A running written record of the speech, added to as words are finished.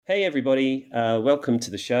Hey everybody, welcome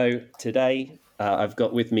to the show. Today I've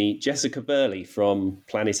got with me Jessica Burley from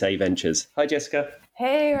Planet A Ventures. Hi Jessica.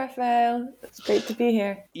 Hey, Raphael. It's great to be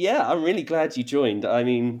here. Yeah, I'm really glad you joined. I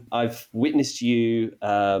mean, I've witnessed you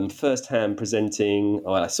firsthand presenting.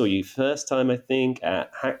 Well, I saw you first time, I think,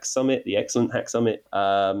 at Hack Summit, the excellent Hack Summit,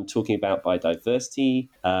 talking about biodiversity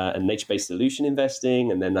and nature-based solution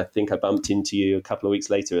investing. And then I think I bumped into you a couple of weeks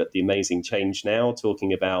later at the amazing Change Now,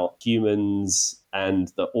 talking about humans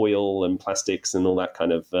and the oil and plastics and all that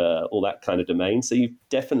kind of domain. So you've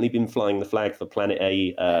definitely been flying the flag for Planet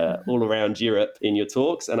A all around Europe in your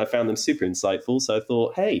talks, and I found them super insightful. So I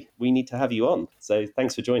thought, hey, we need to have you on. So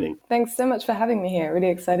thanks for joining. Thanks so much for having me here. Really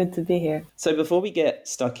excited to be here. So before we get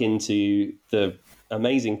stuck into the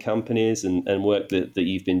amazing companies and work that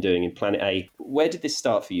you've been doing in Planet A, where did this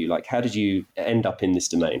start for you? Like, how did you end up in this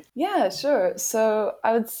domain? Yeah, sure. So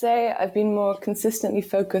I would say I've been more consistently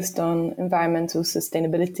focused on environmental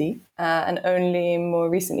sustainability and only more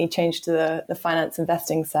recently changed to the finance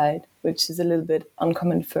investing side, which is a little bit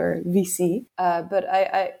uncommon for VC. But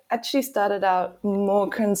I actually started out more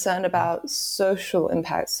concerned about social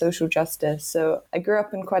impact, social justice. So I grew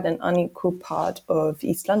up in quite an unequal part of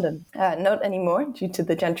East London. Not anymore due to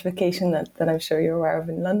the gentrification that I'm sure you're aware of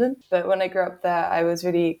in London. But when I grew up there, I was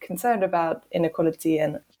really concerned about inequality,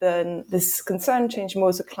 and then this concern changed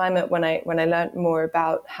more to climate when I learned more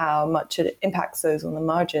about how much it impacts those on the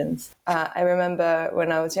margins. I remember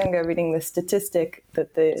when I was younger reading the statistic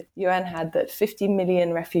that the UN had that 50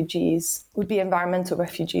 million refugees would be environmental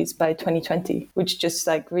refugees by 2020, which just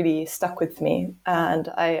really stuck with me. And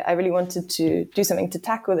I really wanted to do something to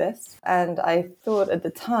tackle this. And I thought at the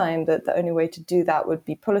time that the only way to do that would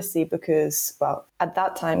be policy because, well, at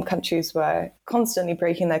that time, countries were constantly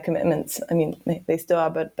breaking their commitments. I mean, they still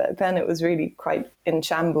are, but back then it was really quite in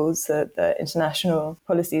shambles, the international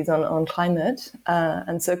policies on climate.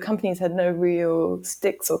 And so companies had no real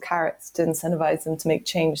sticks or carrots to incentivize them to make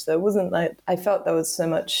change. So it wasn't like I felt there was so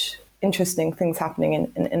much interesting things happening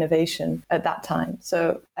in innovation at that time.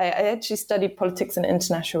 So I actually studied politics and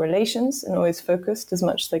international relations and always focused as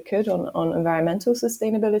much as I could on environmental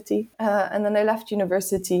sustainability. And then I left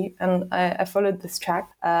university and I followed this track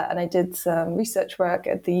and I did some research work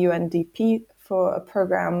at the UNDP for a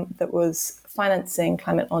program that was financing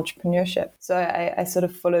climate entrepreneurship. So I sort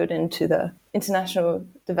of followed into the international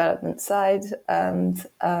development side, and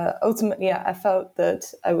ultimately I felt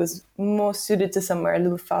that I was more suited to somewhere a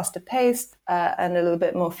little faster paced and a little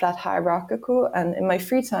bit more flat hierarchical. And in my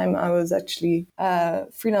free time, I was actually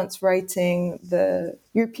freelance writing the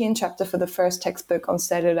European chapter for the first textbook on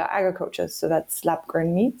cellular agriculture. So that's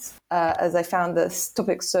lab-grown meats, as I found this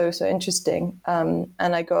topic so interesting. And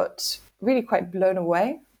I got really quite blown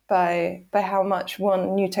away by how much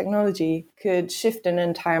one new technology could shift an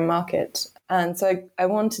entire market. And so I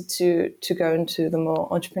wanted to go into the more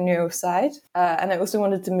entrepreneurial side. And I also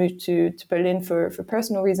wanted to move to Berlin for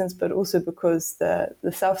personal reasons, but also because the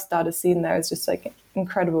self-starter scene there is just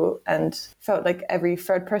incredible, and felt like every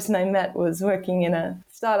third person I met was working in a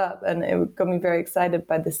startup, and it got me very excited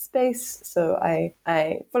by this space. So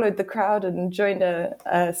I followed the crowd and joined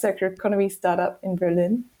a circular economy startup in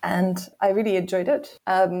Berlin, and I really enjoyed it.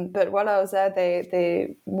 But while I was there,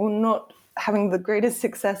 they were not having the greatest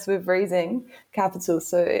success with raising capital.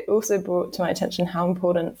 So it also brought to my attention how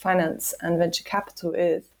important finance and venture capital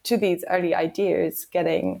is to these early ideas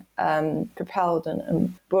getting propelled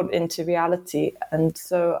and brought into reality. And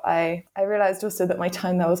so I realized also that my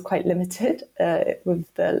time there was quite limited with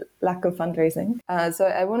the lack of fundraising. So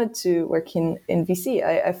I wanted to work in VC.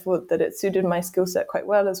 I thought that it suited my skill set quite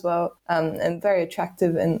well as well, and very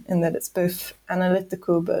attractive in that it's both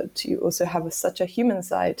analytical, but you also have such a human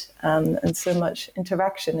side and so much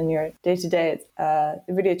interaction in your day-to-day. It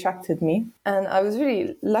really attracted me. And I was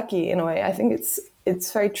really lucky in a way. I think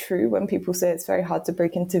it's very true when people say it's very hard to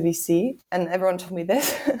break into VC, and everyone told me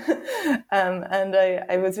this. And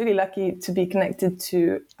I was really lucky to be connected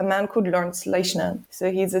to a man called Lawrence Leichner.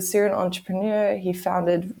 So he's a Syrian entrepreneur. He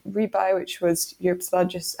founded Rebuy, which was Europe's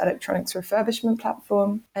largest electronics refurbishment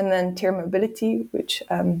platform, and then Tier Mobility, which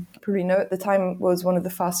you probably know at the time was one of the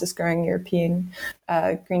fastest growing European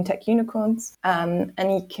green tech unicorns. And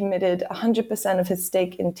he committed 100% of his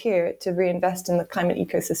stake in Tier to reinvest in the climate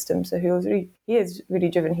ecosystem. So he is really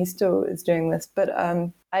driven. He still is doing this. But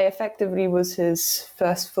I effectively was his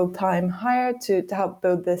first full-time hire to help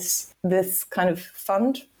build this kind of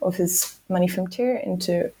fund of his money from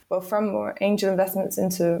Tier from more angel investments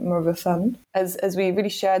into more of a fund, as we really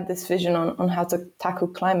shared this vision on how to tackle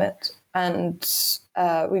climate. And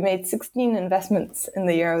we made 16 investments in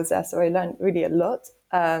the year I was there, so I learned really a lot.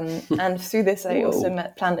 And through this, I also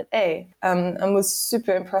met Planet A, and was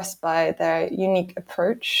super impressed by their unique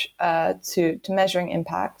approach to measuring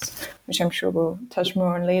impact, which I'm sure we'll touch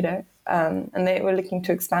more on later. And they were looking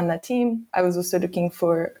to expand their team. I was also looking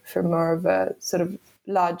for more of a sort of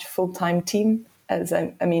large full-time team. As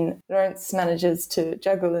I mean, Lawrence manages to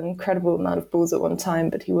juggle an incredible amount of balls at one time,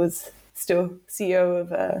 but he was still CEO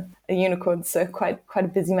of a unicorn, so quite a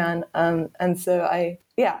busy man. And so I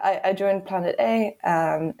joined Planet A.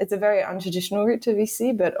 It's a very untraditional route to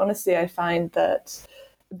VC, but honestly, I find that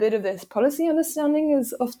a bit of this policy understanding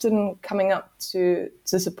is often coming up to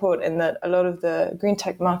support, in that a lot of the green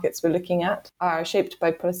tech markets we're looking at are shaped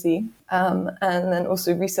by policy. And then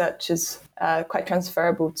also research is quite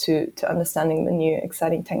transferable to understanding the new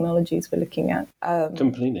exciting technologies we're looking at.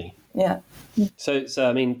 Completely. Yeah. So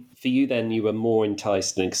I mean, for you then, you were more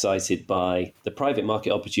enticed and excited by the private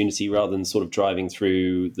market opportunity rather than sort of driving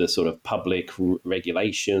through the sort of public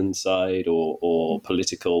regulation side or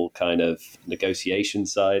political kind of negotiation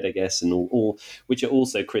side, I guess, and all which are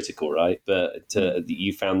also critical, right? But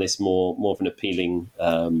you found this more of an appealing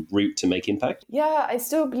route to make impact? Yeah, I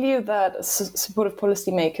still believe that supportive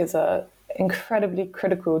policymakers are incredibly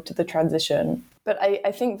critical to the transition. But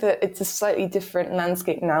I think that it's a slightly different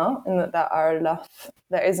landscape now, in that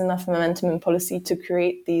there is enough momentum in policy to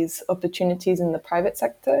create these opportunities in the private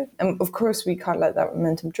sector. And of course, we can't let that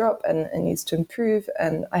momentum drop, and it needs to improve.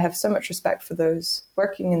 And I have so much respect for those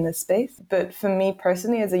working in this space. But for me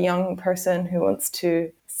personally, as a young person who wants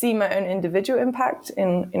to see my own individual impact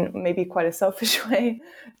in maybe quite a selfish way,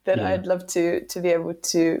 that I'd love to be able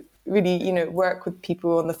to really, work with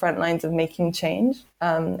people on the front lines of making change.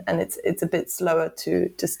 And it's a bit slower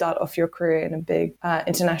to start off your career in a big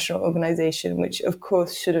international organization, which of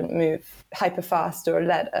course shouldn't move hyper fast or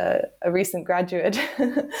let a recent graduate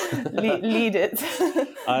lead it.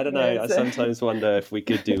 I don't know. I sometimes wonder if we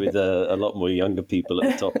could do with a lot more younger people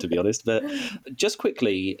at the top, to be honest. But just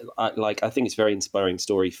quickly, I think it's a very inspiring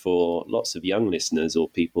story for lots of young listeners or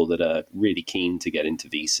people that are really keen to get into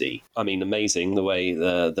VC. I mean, amazing the way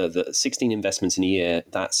the 16 investments in a year,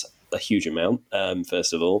 that's a huge amount,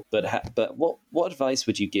 first of all. But what advice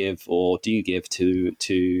would you give, or do you give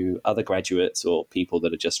to other graduates or people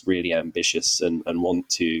that are just really ambitious and want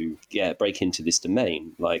to break into this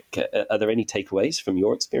domain? Like, are there any takeaways from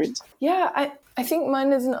your experience? Yeah, I think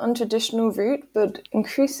mine is an untraditional route, but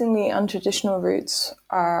increasingly untraditional routes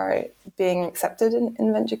are being accepted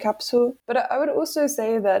in venture capital. But I would also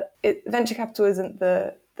say that venture capital isn't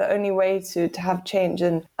the only way to have change,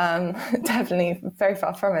 and definitely very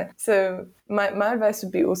far from it. So my advice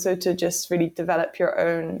would be also to just really develop your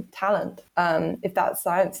own talent. If that's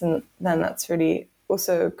science, then that's really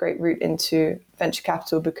also a great route into venture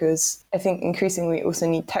capital, because I think increasingly we also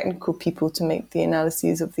need technical people to make the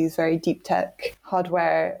analyses of these very deep tech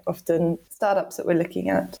hardware, often startups that we're looking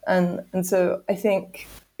at. And so I think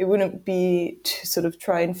it wouldn't be to sort of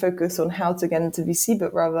try and focus on how to get into VC,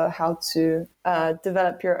 but rather how to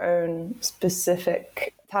develop your own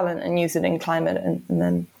specific talent and use it in climate. And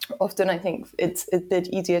then often I think it's a bit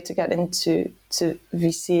easier to get into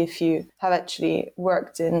VC if you have actually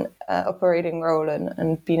worked in an operating role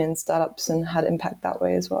and been in startups and had impact that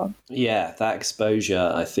way as well. Yeah, that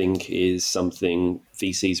exposure, I think, is something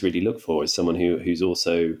VCs really look for, is someone who's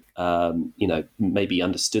also, maybe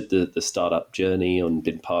understood the startup journey and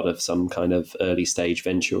been part of some kind of early stage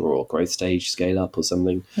venture or growth stage scale up or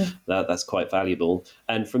something. That's quite valuable.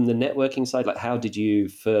 And from the networking side, like, how did you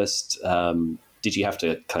first, did you have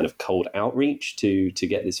to kind of cold outreach to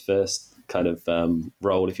get this first kind of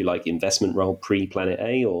role, if you like, investment role pre-Planet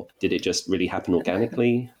A, or did it just really happen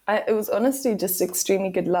organically? It was honestly just extremely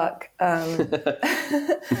good luck. I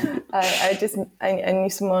knew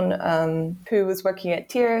someone who was working at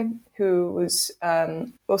Tier, who was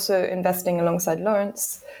also investing alongside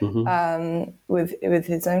Lawrence with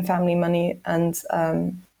his own family money, and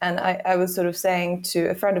I was sort of saying to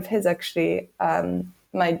a friend of his, actually,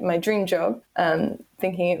 my dream job,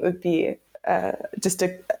 thinking it would be just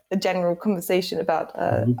a general conversation about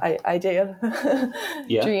ideal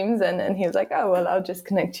dreams, and he was like, oh, well, I'll just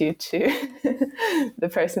connect you to the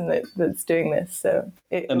person that's doing this. So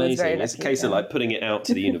it amazing. Was very lucky. It's a case of like putting it out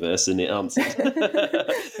to the universe and it answered.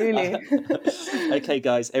 Really. Okay,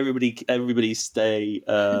 guys, everybody stay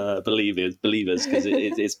believers, because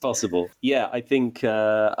it's possible. Yeah, I think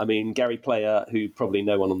Gary Player, who probably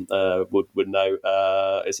no one would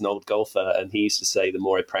know, is an old golfer, and he used to say, the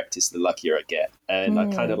more I practice, the luckier I get. And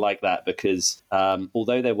I kind of like that because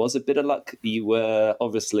although there was a bit of luck, you were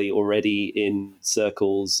obviously already in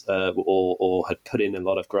circles or had put in a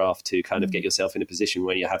lot of graft to kind of get yourself in a position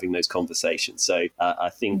where you're having those conversations. So I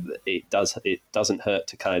think that it doesn't hurt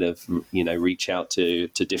to kind of, reach out to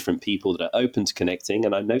different people that are open to connecting.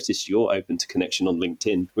 And I noticed you're open to connection on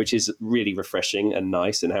LinkedIn, which is really refreshing and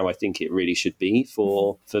nice, and how I think it really should be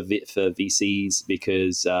for VCs,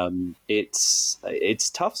 because it's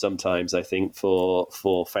tough sometimes, I think, for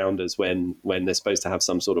founders when they're supposed to have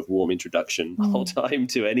some sort of warm introduction the whole time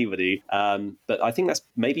to anybody. But I think that's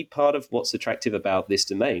maybe part of what's attractive about this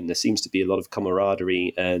domain. There seems to be a lot of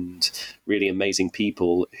camaraderie and really amazing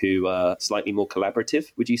people who are slightly more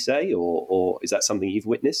collaborative, would you say? Or is that something you've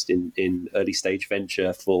witnessed in early stage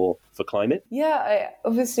venture for climate? Yeah, I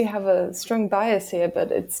obviously have a strong bias here,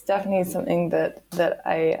 but it's definitely something that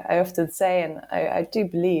I often say, and I do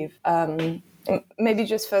believe. Maybe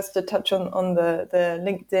just first to touch on the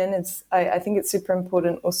LinkedIn, I think it's super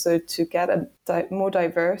important also to get a more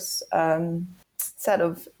diverse set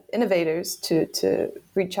of innovators to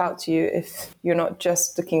reach out to you if you're not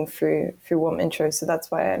just looking through warm intros. So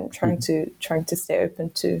that's why I'm trying to stay open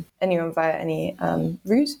to anyone via any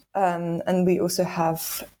route. And we also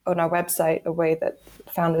have on our website a way that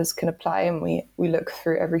founders can apply, and we look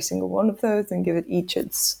through every single one of those and give it each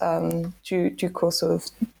its due course of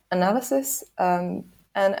analysis. And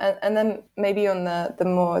then maybe on the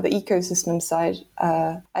more the ecosystem side,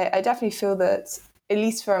 I definitely feel that, at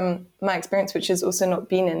least from my experience, which has also not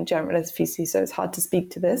been in generalist VC, so it's hard to speak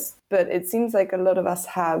to this, but it seems like a lot of us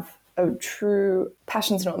have a true,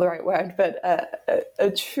 passion's not the right word, but a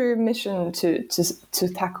true mission to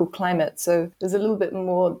tackle climate. So there's a little bit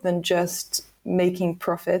more than just making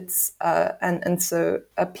profits, and so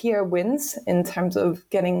a peer wins in terms of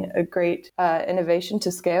getting a great innovation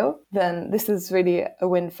to scale, then this is really a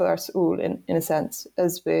win for us all in a sense,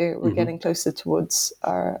 as we're getting closer towards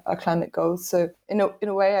our climate goals. So in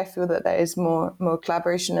a way, I feel that there is more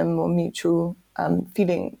collaboration and more mutual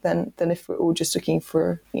feeling than if we're all just looking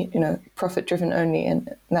for profit driven only. And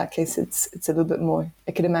in that case, it's a little bit more,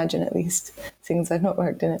 I could imagine, at least, seeing as I've not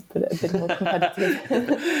worked in it, but a bit more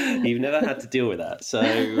competitive. You've never had to deal with that, so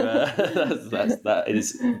that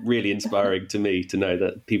is really inspiring to me to know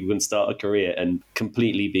that people can start a career and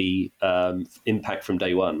completely be impact from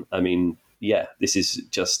day one. I mean, yeah, this is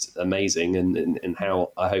just amazing, and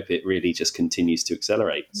how I hope it really just continues to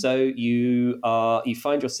accelerate. So you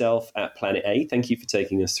find yourself at Planet A. Thank you for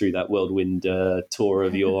taking us through that whirlwind tour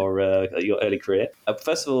of your early career.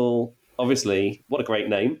 First of all, obviously, what a great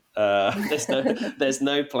name. There's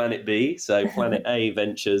no Planet B, so Planet A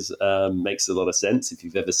Ventures makes a lot of sense if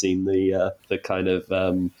you've ever seen the kind of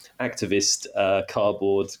activist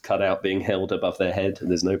cardboard cutout being held above their head,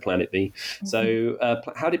 and there's no Planet B. So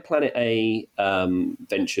how did Planet A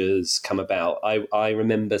Ventures come about? I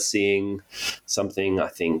remember seeing something, I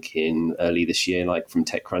think, in early this year, like from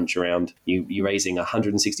TechCrunch, around you raising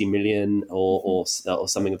 160 million or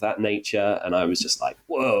something of that nature, and I was just like,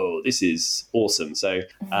 whoa, this is awesome. So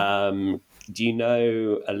do you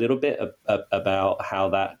know a little bit about how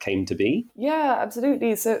that came to be? Yeah,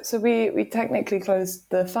 absolutely. So we technically closed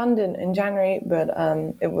the fund in January, but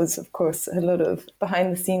it was, of course, a lot of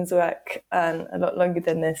behind the scenes work and a lot longer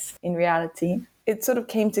than this in reality. It sort of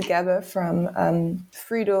came together from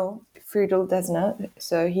Friedel Desner.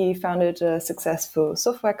 So he founded a successful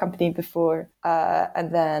software company before,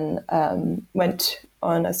 and then went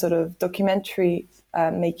on a sort of documentary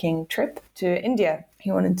making trip to India.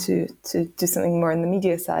 He wanted to do something more in the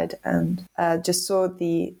media side, and just saw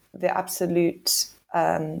the absolute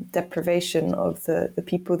deprivation of the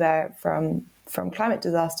people there from climate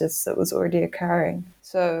disasters that was already occurring.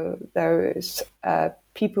 So there was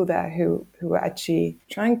people there who were actually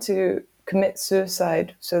trying to commit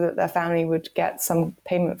suicide so that their family would get some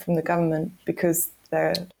payment from the government because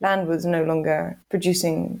their land was no longer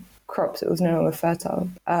producing crops, it was no longer fertile.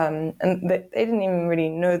 And they didn't even really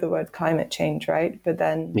know the word climate change, right? But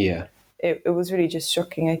then it was really just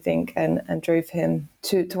shocking, I think, and drove him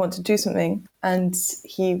to want to do something. And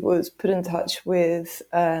he was put in touch with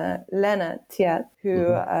Lena Tiat,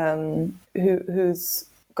 who's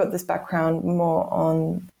got this background more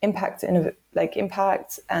on impact and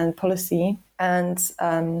policy and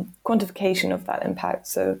quantification of that impact.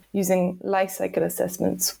 So using life cycle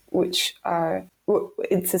assessments, which are,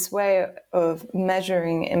 it's this way of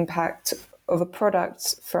measuring impact of a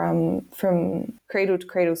product from cradle to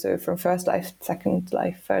cradle, so from first life, second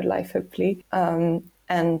life, third life, hopefully,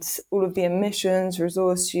 and all of the emissions,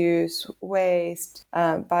 resource use, waste,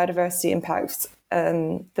 biodiversity impacts,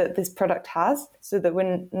 that this product has, so that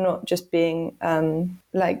we're not just being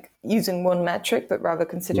like using one metric, but rather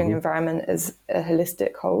considering environment as a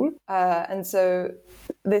holistic whole. And so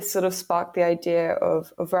this sort of sparked the idea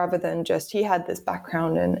of rather than just, he had this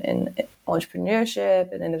background in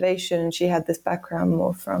entrepreneurship and innovation, and she had this background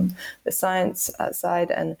more from the science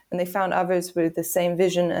side, and they found others with the same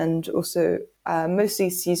vision, and also mostly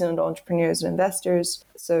seasoned entrepreneurs and investors,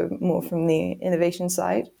 so more from the innovation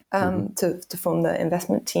side. To form the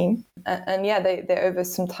investment team. And yeah, they over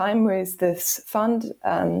some time raised this fund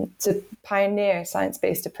to pioneer a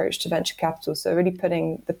science-based approach to venture capital. So really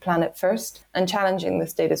putting the planet first and challenging the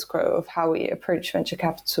status quo of how we approach venture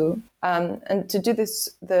capital. And to do this,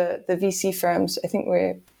 the VC firms, I think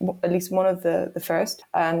we're at least one of the first,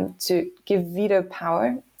 to give veto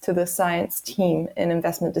power to the science team in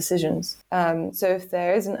investment decisions. So if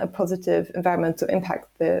there isn't a positive environmental impact,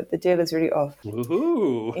 the deal is really off.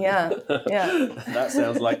 Woohoo! Yeah. That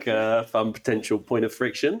sounds like a fun potential point of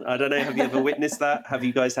friction. I don't know, have you ever witnessed that? Have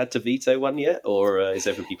you guys had to veto one yet, or is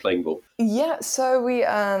everybody playing ball? Yeah, so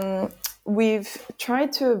we've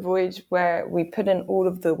tried to avoid where we put in all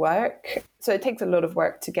of the work. So it takes a lot of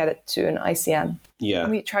work to get it to an ICM. Yeah.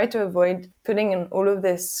 We try to avoid putting in all of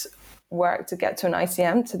this work to get to an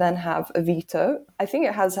ICM to then have a veto. I think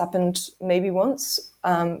it has happened maybe once,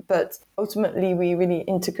 but ultimately we really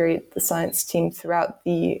integrate the science team throughout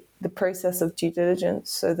the process of due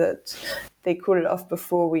diligence so that they call it off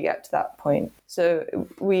before we get to that point. So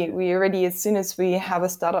we already, as soon as we have a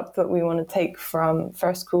startup that we want to take from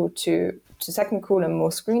first call to second call and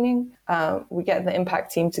more screening, we get the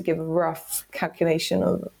impact team to give a rough calculation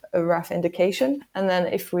of a rough indication. And then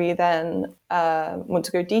if we then want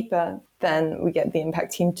to go deeper, then we get the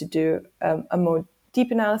impact team to do a more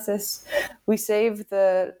deep analysis. We save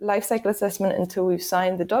the life cycle assessment until we've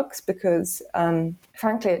signed the docs because,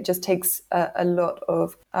 frankly, it just takes a lot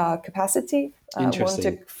of capacity. 1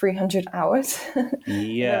 to 300 hours.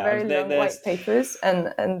 Yeah, They're very long white papers,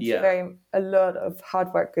 and a lot of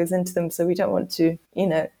hard work goes into them. So we don't want to,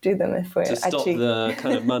 do them if we're to stop the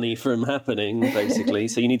kind of money from happening, basically.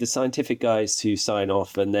 So you need the scientific guys to sign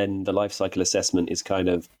off, and then the life cycle assessment is kind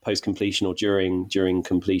of post completion or during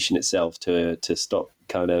completion itself to stop.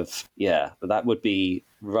 Kind of, but that would be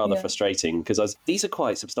rather frustrating because these are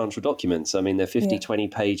quite substantial documents. I mean, they're 20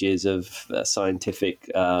 pages of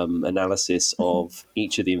scientific analysis of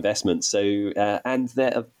each of the investments. So, and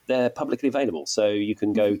they're publicly available. So you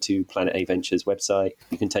can go to Planet A Ventures website.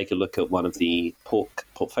 You can take a look at one of the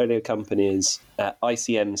portfolio companies.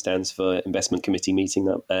 ICM stands for Investment Committee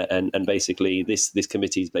Meeting, and basically this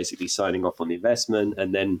committee is basically signing off on the investment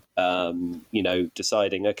and then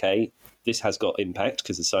deciding, okay, this has got impact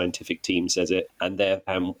because the scientific team says it,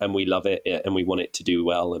 and we love it, and we want it to do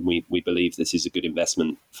well, and we believe this is a good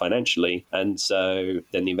investment financially. And so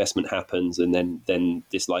then the investment happens, and then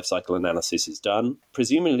this life cycle analysis is done.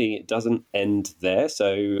 Presumably, it doesn't end there.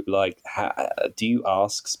 So, do you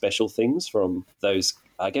ask special things from those?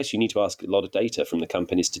 I guess you need to ask a lot of data from the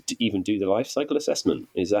companies to even do the life cycle assessment.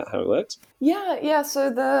 Is that how it works? Yeah.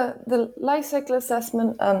 So the life cycle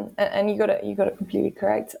assessment, and you got it completely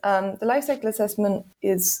correct. The life cycle assessment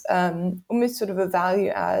is almost sort of a value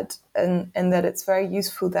add, and that it's very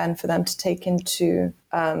useful then for them to take into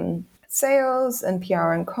sales and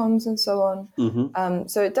PR and comms and so on.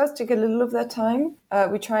 So it does take a little of their time.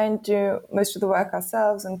 We try and do most of the work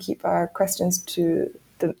ourselves and keep our questions to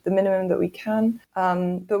the minimum that we can.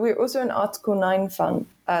 But we're also an Article 9 fund.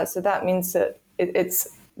 So that means that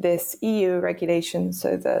it's this EU regulation,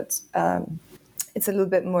 so that it's a little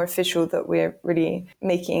bit more official that we're really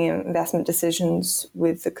making investment decisions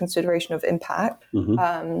with the consideration of impact.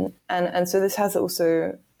 And so this has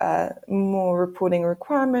also more reporting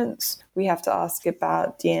requirements. We have to ask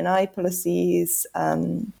about D&I policies,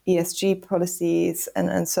 ESG policies,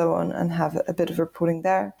 and so on, and have a bit of reporting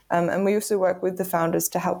there. And we also work with the founders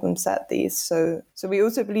to help them set these. So we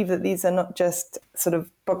also believe that these are not just sort of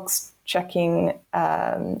box checking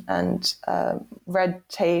and red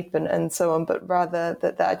tape and so on, but rather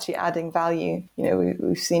that they're actually adding value.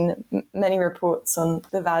 We've seen many reports on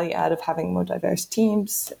the value add of having more diverse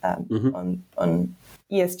teams on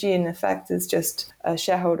ESG, in effect, is just a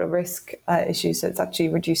shareholder risk issue. So it's actually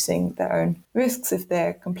reducing their own risks if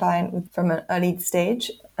they're compliant from an early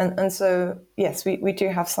stage. And so, yes, we do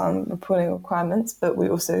have some reporting requirements, but we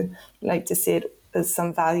also like to see it as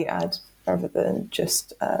some value add rather than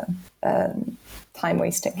just time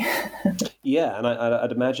wasting. Yeah, and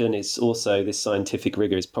I'd imagine it's also this scientific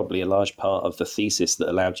rigor is probably a large part of the thesis that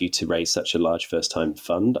allowed you to raise such a large first-time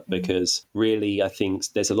fund, because really I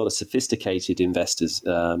think there's a lot of sophisticated investors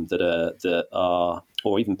that are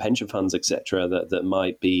or even pension funds, etc., that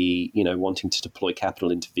might be, wanting to deploy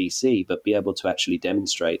capital into VC, but be able to actually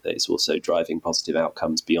demonstrate that it's also driving positive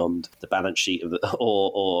outcomes beyond the balance sheet of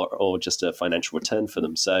or just a financial return for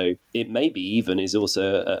them. So it maybe even is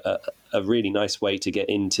also a really nice way to get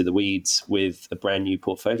into the weeds with a brand new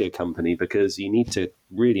portfolio company, because you need to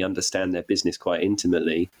really understand their business quite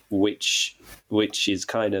intimately, which is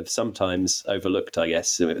kind of sometimes overlooked, I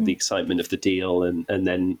guess, the excitement of the deal, and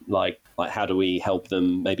then like how do we help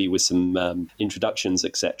them maybe with some introductions,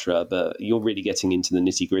 etc. But you're really getting into the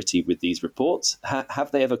nitty gritty with these reports.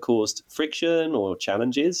 Have they ever caused friction or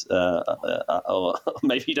challenges? Or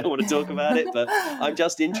maybe you don't want to talk about it, but I'm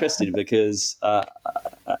just interested because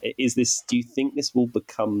do you think this will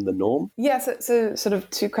become the norm? Yeah, so sort of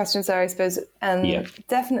two questions there, I suppose.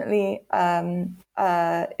 Definitely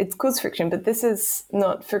it's caused friction, but this is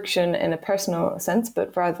not friction in a personal sense,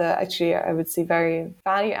 but rather actually I would say very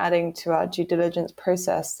value adding to our due diligence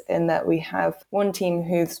process, in that we have one team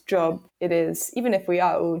whose job it is, even if we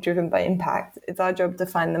are all driven by impact, it's our job to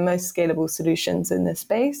find the most scalable solutions in this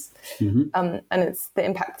space. And it's the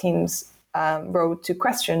impact team's role to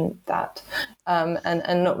question that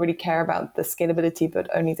and not really care about the scalability, but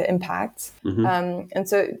only the impact. And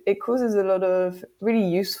so it causes a lot of really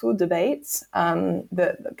useful debates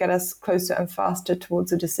that get us closer and faster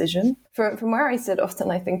towards a decision. From where I sit,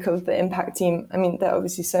 often I think of the impact team. I mean, they're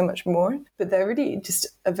obviously so much more, but they're really just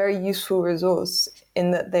a very useful resource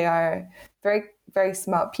in that they are very, very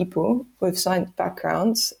smart people with science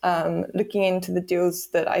backgrounds, looking into the deals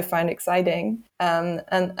that I find exciting, and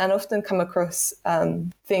often come across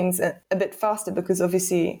things a bit faster, because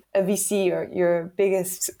obviously a VC, your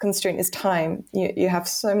biggest constraint is time. You have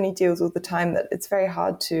so many deals all the time that it's very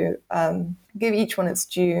hard to give each one its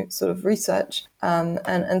due sort of research.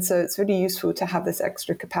 And so it's really useful to have this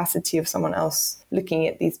extra capacity of someone else looking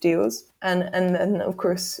at these deals. And then, of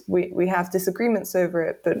course, we have disagreements over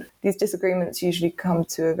it, but these disagreements usually come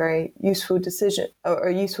to a very useful decision, or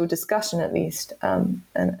a useful discussion at least, and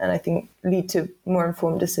I think lead to more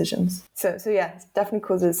informed decisions. So yeah, it definitely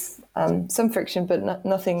causes some friction, but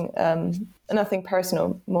nothing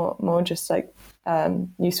personal, more just like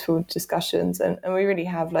useful discussions. And we really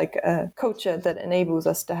have like a culture that enables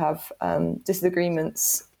us to have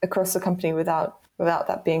disagreements across the company without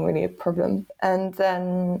that being really a problem. And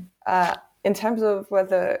then in terms of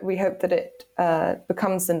whether we hope that it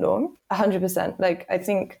becomes the norm, 100%. Like, I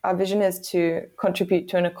think our vision is to contribute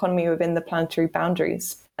to an economy within the planetary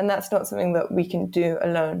boundaries. And that's not something that we can do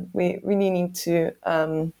alone. We really need to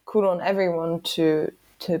call on everyone to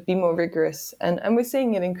be more rigorous. And we're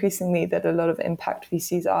seeing it increasingly that a lot of impact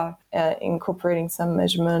VCs are incorporating some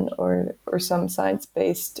measurement or some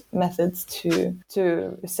science-based methods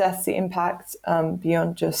to assess the impact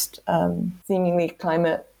beyond just seemingly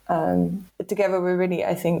climate. Together, we're really,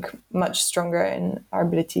 I think, much stronger in our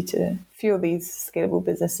ability to fuel these scalable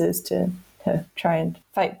businesses to try and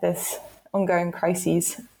fight this ongoing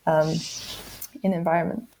crises in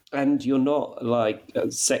environment. And you're not like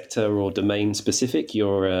sector or domain specific.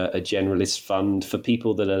 You're a generalist fund. For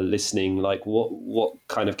people that are listening, like what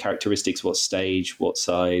kind of characteristics, what stage, what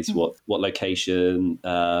size, what location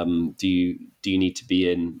do you need to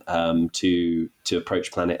be in to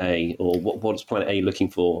approach Planet A, or what's Planet A looking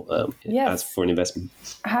for as for an investment?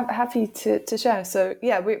 Happy to share. So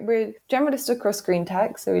yeah, we're generalists across green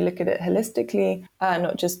tech. So we look at it holistically,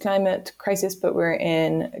 not just climate crisis, but we're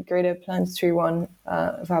in a greater planetary one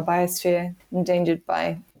of our biosphere, endangered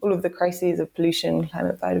by all of the crises of pollution,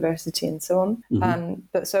 climate, biodiversity, and so on.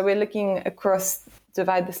 But so we're looking across,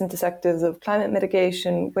 divide this into sectors of climate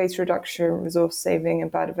mitigation, waste reduction, resource saving,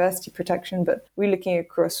 and biodiversity protection. But we're looking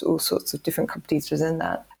across all sorts of different companies within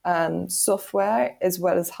that. Software as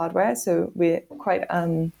well as hardware. So we're quite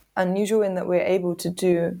unusual in that we're able to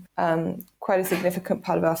do quite a significant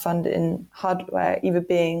part of our fund in hardware, either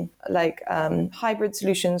being like hybrid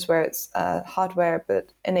solutions where it's hardware but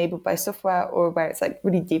enabled by software, or where it's like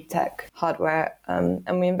really deep tech hardware.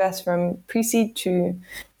 And we invest from pre-seed to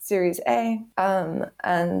Series A,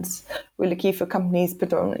 and we're looking for companies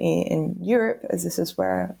predominantly in Europe, as this is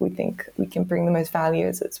where we think we can bring the most value,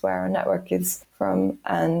 as it's where our network is from.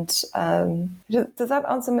 And does that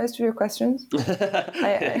answer most of your questions?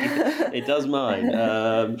 It does mine.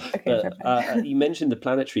 Okay, but you mentioned the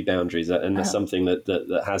planetary boundaries, and that's something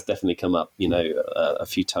that has definitely come up, a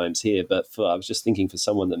few times here. But I was just thinking, for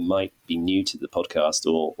someone that might be new to the podcast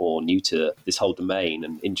or new to this whole domain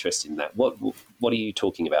and interested in that, what are you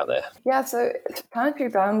talking about there? Yeah, so planetary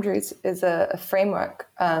boundaries is a framework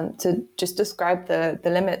to just describe the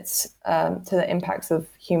limits to the impacts of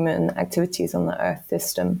human activities on the Earth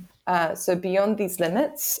system. So beyond these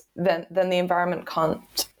limits, then the environment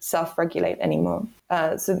can't self-regulate anymore.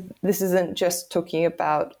 So this isn't just talking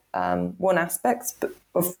about one aspect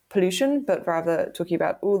of pollution, but rather talking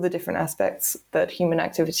about all the different aspects that human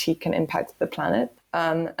activity can impact the planet.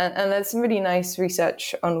 And there's some really nice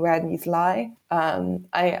research on where these lie. I'm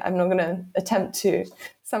not going to attempt to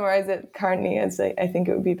summarize it currently, as I think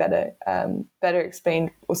it would be better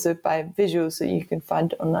explained also by visuals, so you can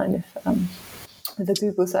find it online with a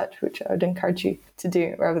Google search, which I would encourage you to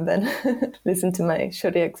do rather than listen to my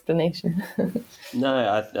shoddy explanation. No,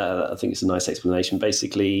 I think it's a nice explanation.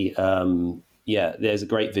 Basically, there's a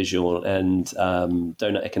great visual, and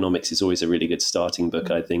Donut Economics is always a really good starting book,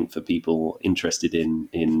 I think, for people interested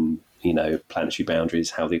in planetary boundaries,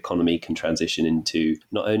 how the economy can transition into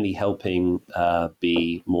not only helping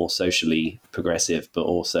be more socially progressive, but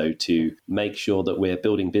also to make sure that we're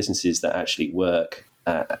building businesses that actually work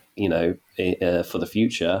for the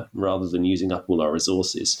future, rather than using up all our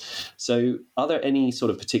resources. So are there any sort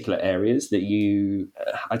of particular areas that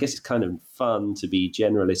I guess it's kind of fun to be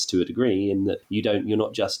generalist to a degree, in that you're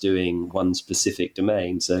not just doing one specific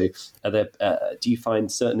domain. So do you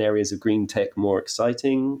find certain areas of green tech more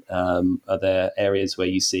exciting? Are there areas where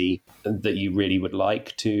you see that you really would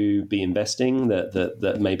like to be investing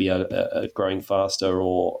that maybe are growing faster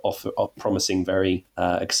or are promising very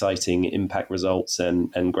exciting impact results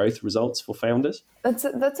and growth results for founders? That's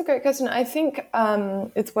a great question. I think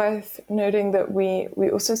it's worth noting that we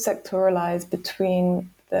also sectoralize between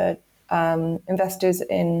the investors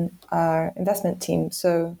in our investment team.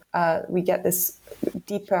 So we get this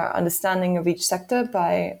deeper understanding of each sector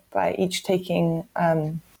by each taking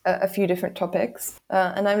a few different topics.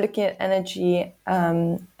 And I'm looking at energy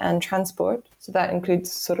and transport. So that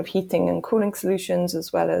includes sort of heating and cooling solutions,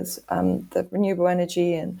 as well as the renewable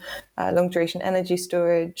energy and long-duration energy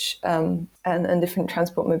storage and different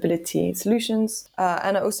transport mobility solutions.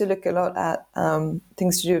 And I also look a lot at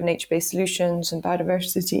things to do with nature-based solutions and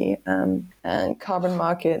biodiversity and carbon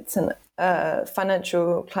markets and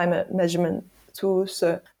financial climate measurement tools.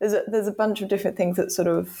 So there's a bunch of different things that sort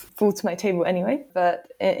of fall to my table anyway. But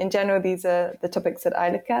in general, these are the topics that I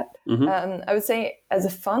look at. Mm-hmm. I would say as a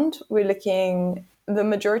fund, the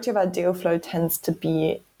majority of our deal flow tends to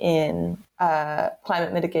be in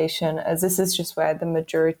climate mitigation, as this is just where the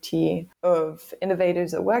majority of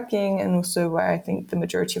innovators are working, and also where I think the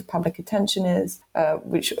majority of public attention is,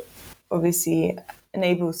 which obviously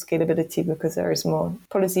enables scalability because there is more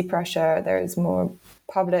policy pressure, there is more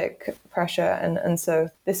public pressure, and so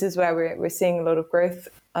this is where we're seeing a lot of growth.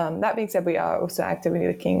 That being said, we are also actively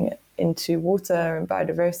looking into water and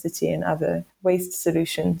biodiversity and other waste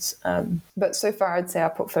solutions. But so far, I'd say our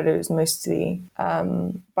portfolio is mostly,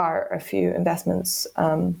 bar a few investments,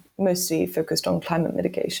 mostly focused on climate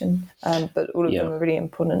mitigation. But all of them are really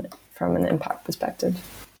important from an impact perspective.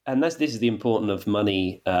 And this is the importance of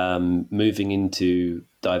money moving into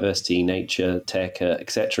diversity, nature, tech,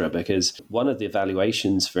 etc. Because one of the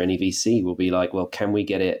evaluations for any VC will be like, well, can we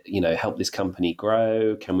get it, help this company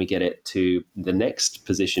grow? Can we get it to the next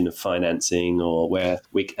position of financing, or where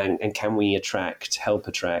and can we help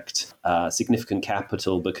attract significant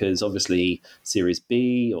capital? Because obviously Series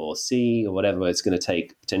B or C or whatever, it's going to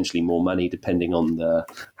take potentially more money depending on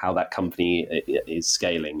how that company is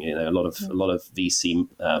scaling. A lot of VC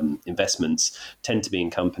investments tend to be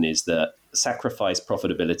in companies that sacrifice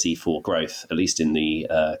profitability for growth, at least in the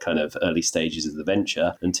kind of early stages of the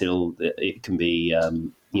venture, until it can be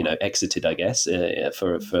exited, I guess,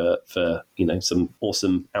 for some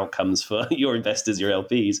awesome outcomes for your investors, your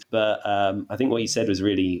LPs. But I think what you said was a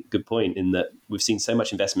really good point, in that we've seen so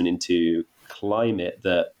much investment into climate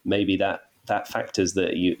that maybe that factors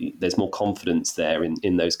that there's more confidence there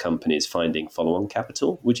in those companies finding follow-on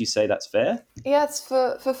capital. Would you say that's fair? Yes,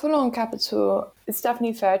 for follow-on capital, it's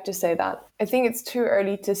definitely fair to say that. I think it's too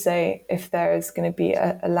early to say if there is going to be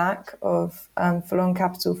a lack of follow-on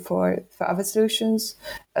capital for other solutions,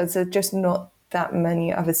 as they're just not that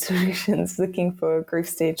many other solutions looking for growth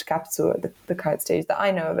stage capital at the current stage that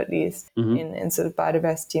I know of, at least, in sort of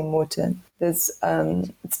biodiversity and water. There's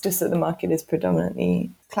it's just that the market is predominantly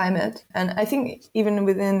climate. And I think even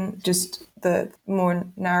within just the more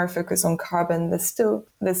narrow focus on carbon, there's still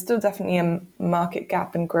definitely a market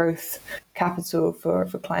gap in growth capital for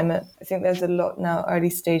climate. I think there's a lot now early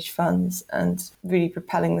stage funds and really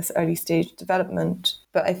propelling this early stage development.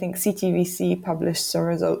 But I think CTVC published some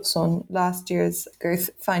results on last year's growth,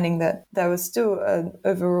 finding that there was still an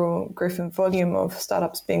overall growth in volume of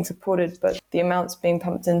startups being supported, but the amounts being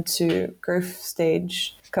pumped into growth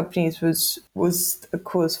stage companies was a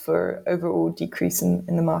cause for overall decrease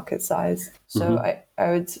in the market size. So I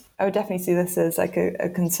would definitely see this as like a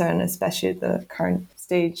concern, especially at the current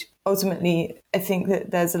stage. Ultimately, I think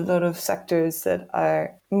that there's a lot of sectors that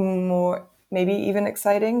are more maybe even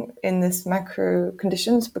exciting in this macro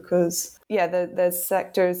conditions because, there's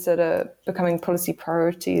sectors that are becoming policy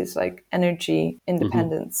priorities like energy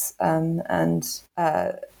independence and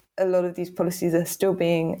a lot of these policies are still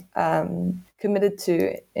being committed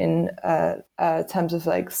to in terms of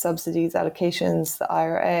like subsidies, allocations, the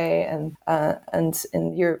IRA, and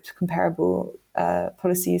in Europe comparable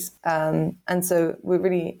policies. And so we're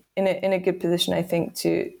really in a good position, I think,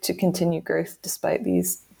 to continue growth despite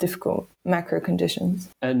these difficult macro conditions.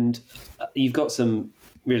 And you've got some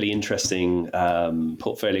really interesting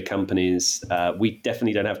portfolio companies. We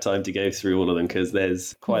definitely don't have time to go through all of them because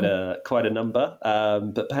there's quite a number.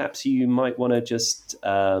 But perhaps you might want to just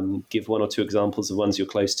give one or two examples of ones you're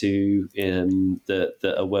close to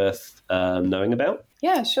that are worth knowing about.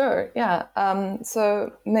 Yeah, sure. Yeah.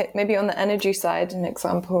 So maybe on the energy side, an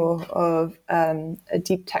example of a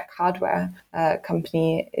deep tech hardware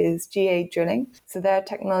company is GA Drilling. So their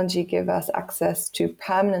technology gives us access to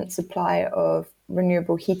permanent supply of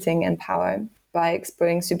renewable heating and power by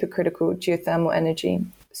exploiting supercritical geothermal energy.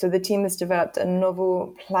 So the team has developed a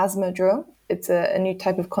novel plasma drill. It's a new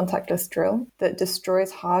type of contactless drill that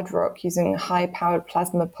destroys hard rock using high-powered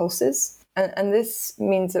plasma pulses. And this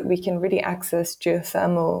means that we can really access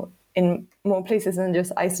geothermal in more places than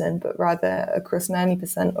just Iceland, but rather across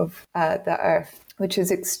 90% of the Earth, which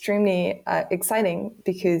is extremely exciting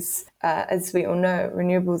because, as we all know,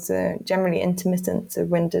 renewables are generally intermittent, so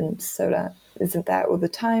wind and solar isn't there all the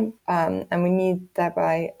time, and we need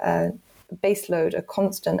thereby baseload, a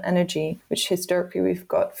constant energy, which historically we've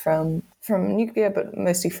got from nuclear, but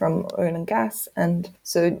mostly from oil and gas. And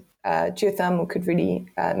so geothermal could really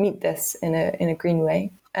meet this in a green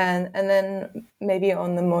way. And then maybe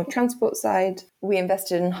on the more transport side, we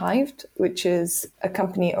invested in Hived, which is a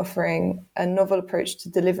company offering a novel approach to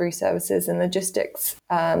delivery services and logistics,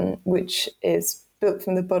 which is built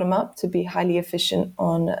from the bottom up to be highly efficient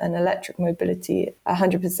on an electric mobility,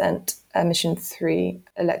 100% emission-free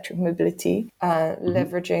electric mobility,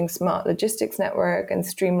 leveraging smart logistics network and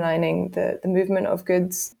streamlining the movement of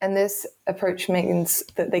goods. And this approach means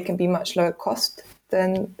that they can be much lower cost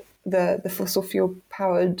than the fossil fuel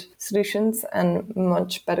powered solutions and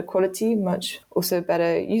much better quality, much also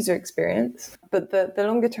better user experience. But the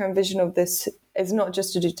longer term vision of this is not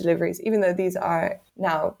just to do deliveries, even though these are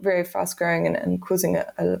now very fast growing and causing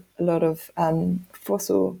a lot of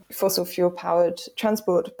fossil fuel powered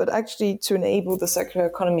transport, but actually to enable the circular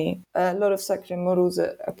economy. A lot of circular models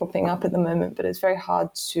are popping up at the moment, but it's very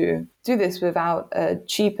hard to do this without a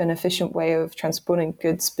cheap and efficient way of transporting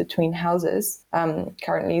goods between houses.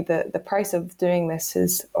 Currently, the price of doing this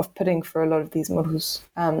is off-putting for a lot of these models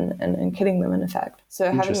and killing them in effect. So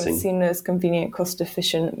having a seamless, convenient,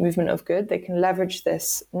 cost-efficient movement of goods, they can leverage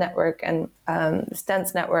this network and this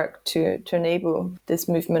dense network to enable this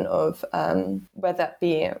movement of whether that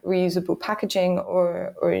be reusable packaging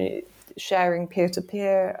or sharing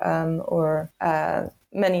peer-to-peer or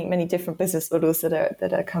many different business models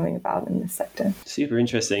that are coming about in this sector. Super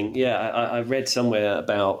interesting. Yeah, I read somewhere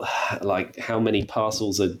about like how many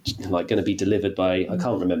parcels are like going to be delivered by, I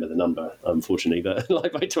can't remember the number, unfortunately, but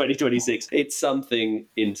like by 2026, it's something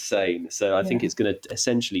insane. So I think it's going to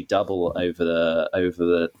essentially double over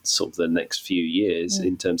the sort of the next few years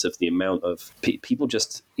in terms of the amount of people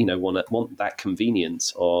just want that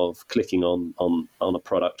convenience of clicking on a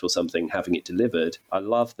product or something, having it delivered. I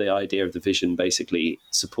love the idea of the vision basically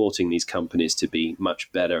supporting these companies to be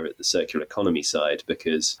much better at the circular economy side,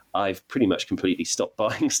 because I've pretty much completely stopped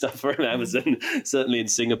buying stuff from Amazon. Certainly in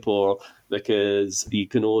Singapore, because you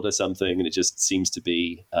can order something and it just seems to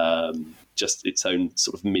be just its own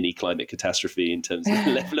sort of mini climate catastrophe in terms of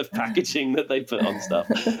the level of packaging that they put on stuff.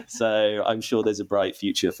 So I'm sure there's a bright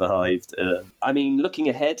future for Hive. I mean, looking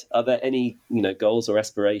ahead, are there any goals or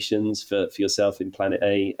aspirations for yourself in Planet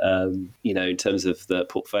A? In terms of the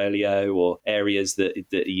portfolio or areas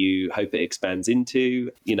that you hope it expands into.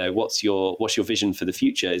 What's your vision for the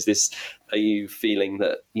future? Are you feeling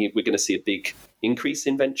that we're going to see a big increase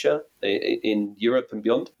in venture in Europe and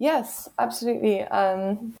beyond? Yes, absolutely.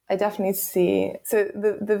 I definitely see. So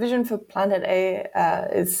the vision for Planet A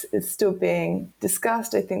is still being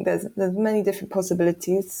discussed. I think there's many different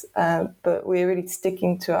possibilities, but we're really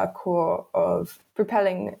sticking to our core of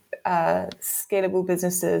propelling scalable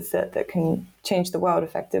businesses that can change the world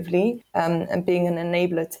effectively, and being an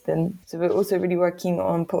enabler to them. So we're also really working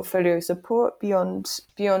on portfolio support beyond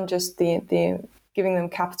just the giving them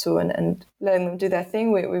capital and letting them do their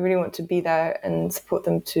thing. We really want to be there and support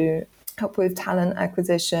them to help with talent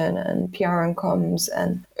acquisition and PR and comms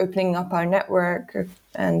and opening up our network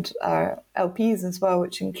and our LPs as well,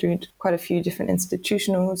 which include quite a few different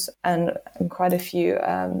institutionals and quite a few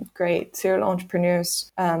great serial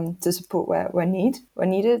entrepreneurs to support where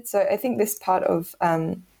needed. So I think this part of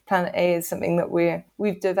Planet A is something that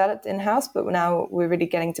we've developed in-house, but now we're really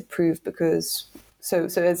getting to prove because So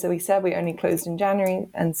as we said, we only closed in January,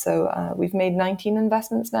 and so we've made 19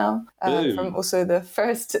 investments now from also the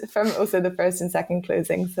first and second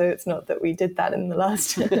closing. So it's not that we did that in the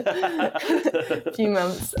last few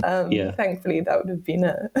months. Thankfully, that would have been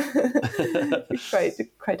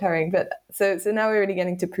quite tiring. But so now we're really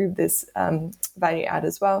getting to prove this value add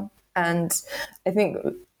as well. And I think,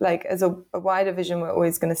 like, as a wider vision, we're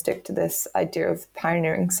always going to stick to this idea of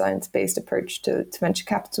pioneering science-based approach to venture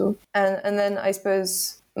capital. And then I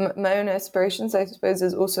suppose my own aspirations,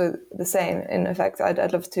 is also the same. In effect,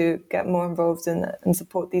 I'd love to get more involved and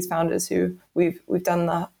support these founders who we've done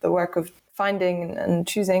the work of finding and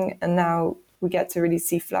choosing, and now we get to really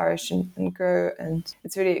see flourish and grow. And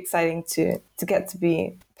it's really exciting to get to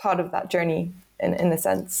be part of that journey in a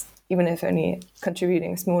sense. Even if only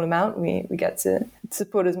contributing a small amount, we get to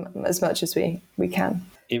support as much as we can.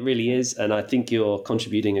 It really is, and I think you're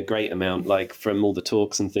contributing a great amount, like from all the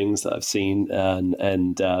talks and things that I've seen,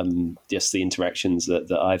 and just the interactions that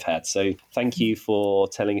I've had. So thank you for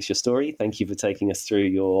telling us your story. Thank you for taking us through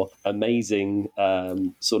your amazing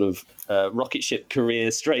sort of rocket ship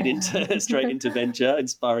career straight into venture,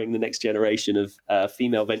 inspiring the next generation of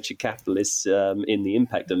female venture capitalists in the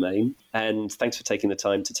impact domain. And thanks for taking the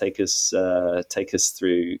time to take us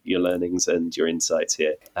through your learnings and your insights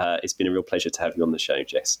here. It's been a real pleasure to have you on the show,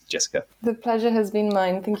 Jessica. The pleasure has been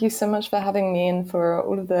mine. Thank you so much for having me and for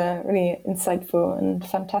all of the really insightful and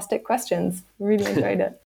fantastic questions. Really enjoyed it.